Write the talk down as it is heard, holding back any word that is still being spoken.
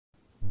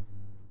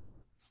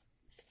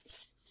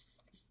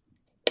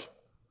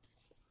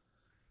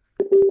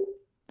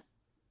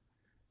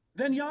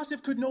Then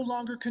Yosef could no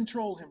longer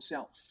control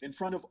himself in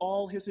front of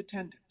all his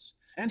attendants,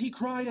 and he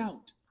cried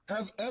out,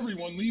 "Have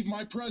everyone leave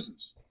my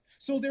presence."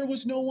 So there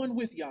was no one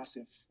with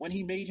Yosef when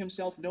he made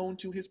himself known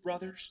to his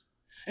brothers,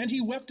 and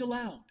he wept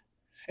aloud,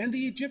 and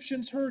the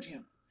Egyptians heard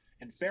him,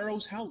 and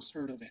Pharaoh's house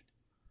heard of it.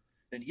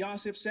 Then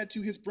Yosef said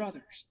to his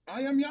brothers,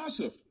 "I am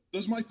Yosef.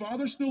 Does my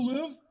father still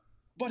live?"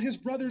 But his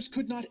brothers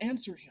could not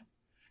answer him,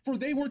 for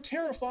they were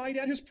terrified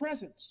at his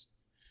presence.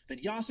 Then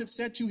Yosef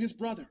said to his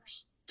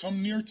brothers,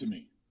 "Come near to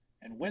me."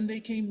 And when they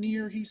came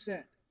near, he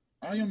said,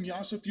 "I am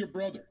Yosef your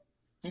brother,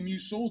 whom you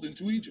sold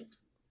into Egypt.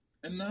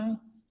 And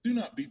now, do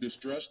not be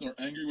distressed nor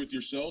angry with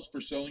yourselves for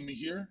selling me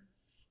here,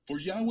 for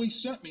Yahweh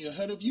sent me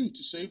ahead of you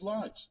to save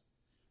lives.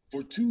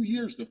 For 2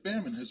 years the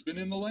famine has been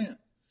in the land,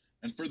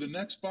 and for the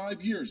next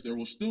 5 years there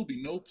will still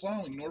be no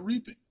plowing nor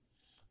reaping.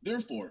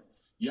 Therefore,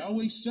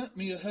 Yahweh sent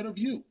me ahead of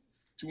you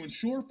to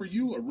ensure for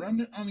you a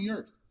remnant on the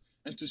earth,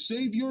 and to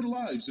save your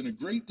lives in a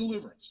great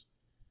deliverance.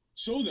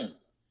 So then,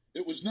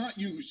 it was not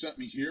you who sent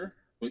me here,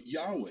 but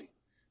Yahweh,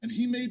 and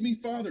he made me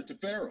father to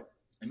Pharaoh,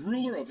 and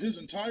ruler of his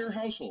entire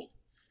household,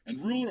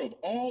 and ruler of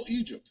all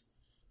Egypt.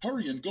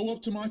 Hurry and go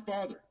up to my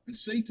father, and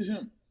say to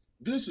him,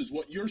 'This is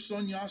what your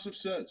son Yosef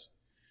says.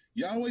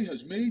 Yahweh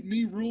has made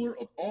me ruler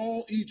of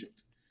all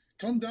Egypt.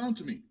 Come down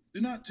to me, do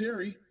not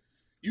tarry.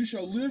 You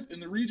shall live in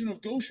the region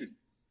of Goshen,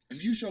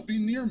 and you shall be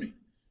near me,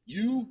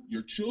 you,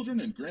 your children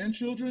and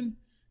grandchildren,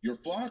 your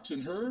flocks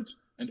and herds,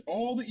 and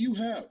all that you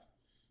have.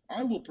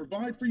 I will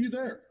provide for you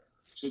there,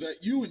 so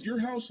that you and your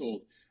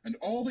household and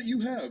all that you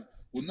have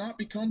will not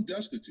become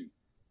destitute,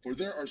 for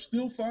there are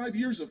still 5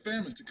 years of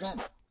famine to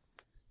come.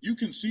 You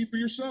can see for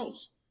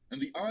yourselves, and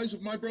the eyes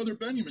of my brother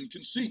Benjamin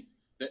can see,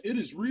 that it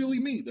is really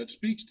me that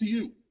speaks to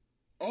you.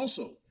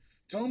 Also,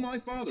 tell my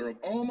father of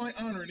all my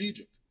honor in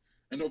Egypt,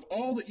 and of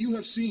all that you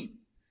have seen,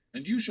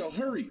 and you shall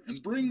hurry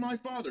and bring my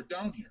father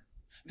down here.'"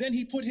 Then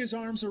he put his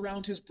arms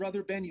around his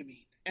brother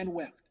Benjamin and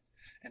wept,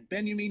 and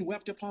Benjamin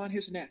wept upon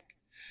his neck.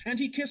 And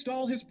he kissed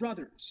all his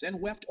brothers and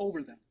wept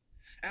over them.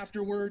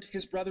 Afterward,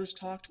 his brothers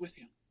talked with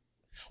him.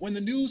 When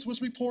the news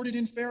was reported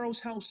in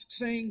Pharaoh's house,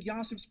 saying,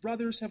 "Joseph's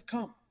brothers have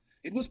come,"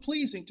 it was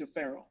pleasing to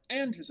Pharaoh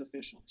and his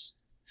officials.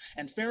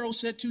 And Pharaoh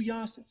said to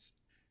Joseph,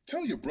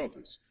 "Tell your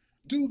brothers,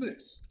 do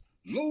this,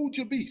 load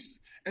your beasts,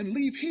 and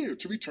leave here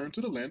to return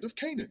to the land of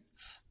Canaan.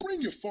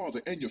 Bring your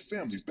father and your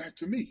families back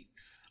to me.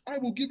 I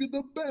will give you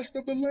the best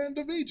of the land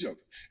of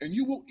Egypt, and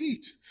you will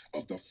eat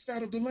of the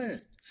fat of the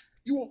land."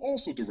 You are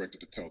also directed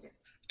to tell them,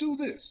 "Do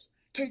this,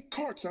 take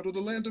carts out of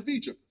the land of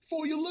Egypt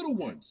for your little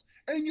ones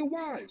and your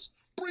wives.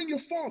 Bring your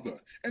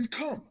father and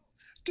come.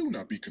 Do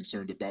not be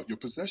concerned about your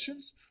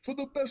possessions, for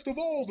the best of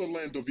all the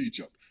land of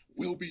Egypt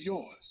will be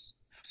yours."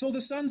 So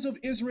the sons of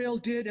Israel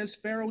did as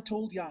Pharaoh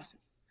told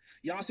Joseph.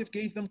 Joseph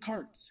gave them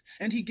carts,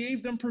 and he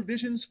gave them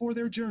provisions for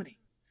their journey.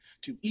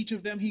 To each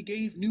of them he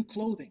gave new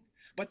clothing,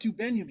 but to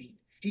Benjamin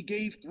he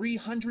gave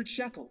 300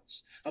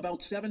 shekels,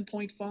 about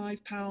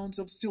 7.5 pounds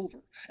of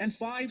silver, and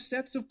 5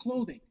 sets of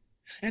clothing.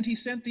 And he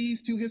sent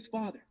these to his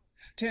father,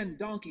 10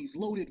 donkeys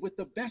loaded with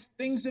the best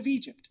things of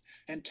Egypt,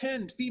 and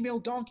 10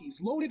 female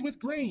donkeys loaded with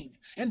grain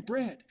and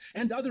bread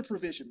and other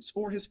provisions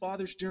for his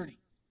father's journey.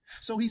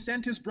 So he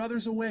sent his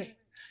brothers away,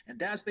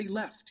 and as they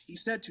left, he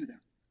said to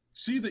them,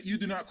 "See that you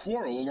do not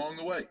quarrel along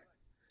the way."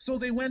 So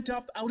they went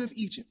up out of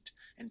Egypt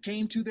and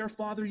came to their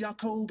father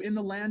Jacob in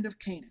the land of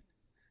Canaan.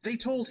 They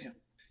told him,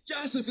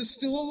 "Joseph is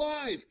still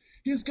alive.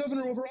 He is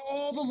governor over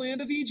all the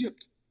land of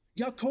Egypt."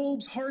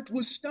 Jacob's heart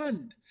was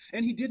stunned,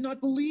 and he did not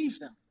believe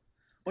them.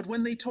 But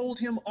when they told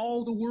him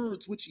all the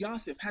words which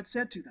Joseph had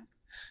said to them,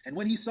 and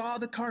when he saw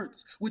the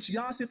carts which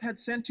Joseph had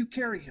sent to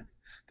carry him,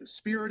 the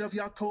spirit of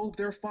Jacob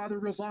their father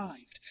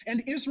revived,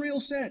 and Israel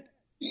said,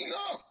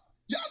 "Enough!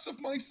 Joseph,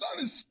 my son,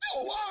 is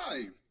still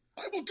alive.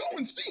 I will go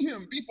and see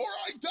him before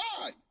I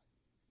die."